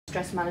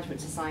Stress Management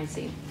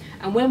Society.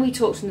 And when we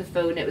talked on the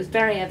phone, it was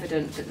very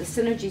evident that the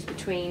synergies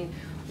between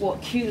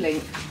what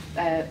Q-Link,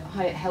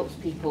 how it helps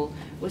people,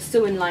 was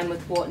so in line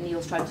with what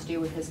Neil's trying to do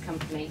with his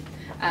company.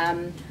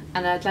 And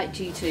I'd like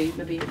you to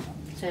maybe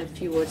say a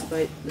few words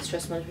about the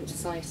Stress Management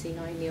Society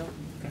now, Neil.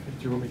 Okay,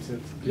 do you want me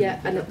to? Yeah,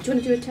 and do you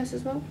want to do a test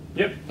as well?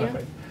 Yep,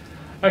 perfect.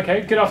 Yeah.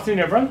 Okay, good afternoon,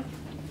 everyone.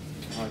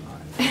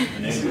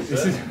 This is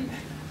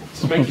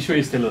just making sure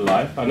you're still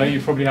alive. I know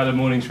you've probably had a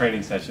morning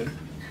training session.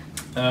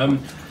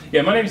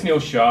 Yeah, my name is Neil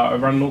Shah. I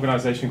run an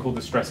organisation called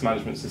the Stress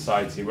Management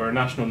Society. We're a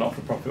national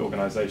not-for-profit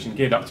organisation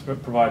geared up to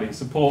providing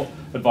support,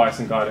 advice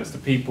and guidance to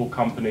people,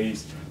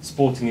 companies,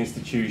 sporting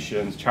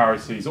institutions,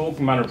 charities, all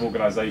manner of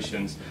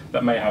organisations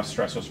that may have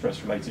stress or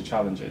stress-related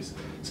challenges.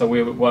 So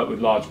we work with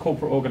large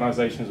corporate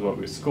organisations, we work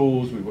with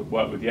schools, we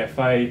work with the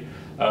FA.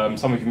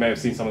 Some of you may have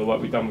seen some of the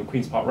work we've done with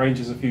Queen's Park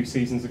Rangers a few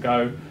seasons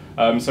ago.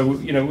 So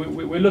you know,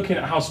 we're looking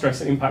at how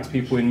stress impacts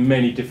people in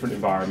many different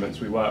environments.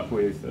 We work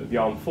with the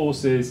armed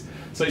forces,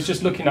 so it's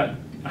just looking at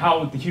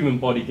how the human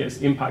body gets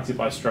impacted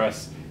by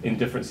stress in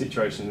different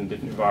situations and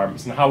different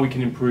environments, and how we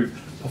can improve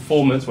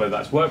performance, whether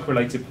that's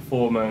work-related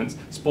performance,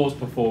 sports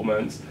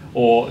performance,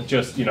 or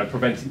just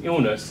preventing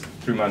illness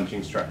through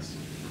managing stress.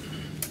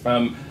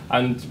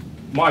 And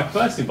my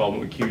first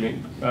involvement with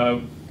Q-Link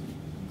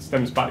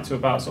stems back to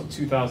about sort of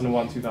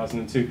 2001,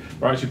 2002,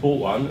 where I actually bought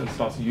one and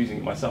started using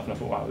it myself, and I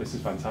thought, wow, this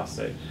is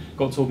fantastic.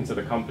 Got talking to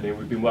the company, and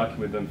we've been working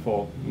with them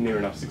for near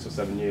enough 6 or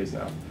 7 years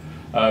now.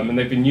 And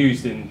they've been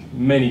used in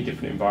many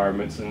different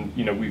environments, and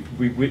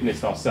we've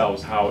witnessed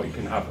ourselves how it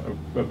can have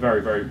a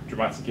very, very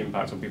dramatic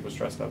impact on people's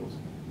stress levels.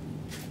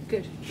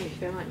 Good, thank you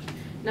very much.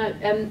 Now,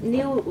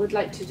 Neil would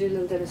like to do a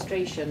little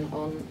demonstration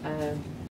on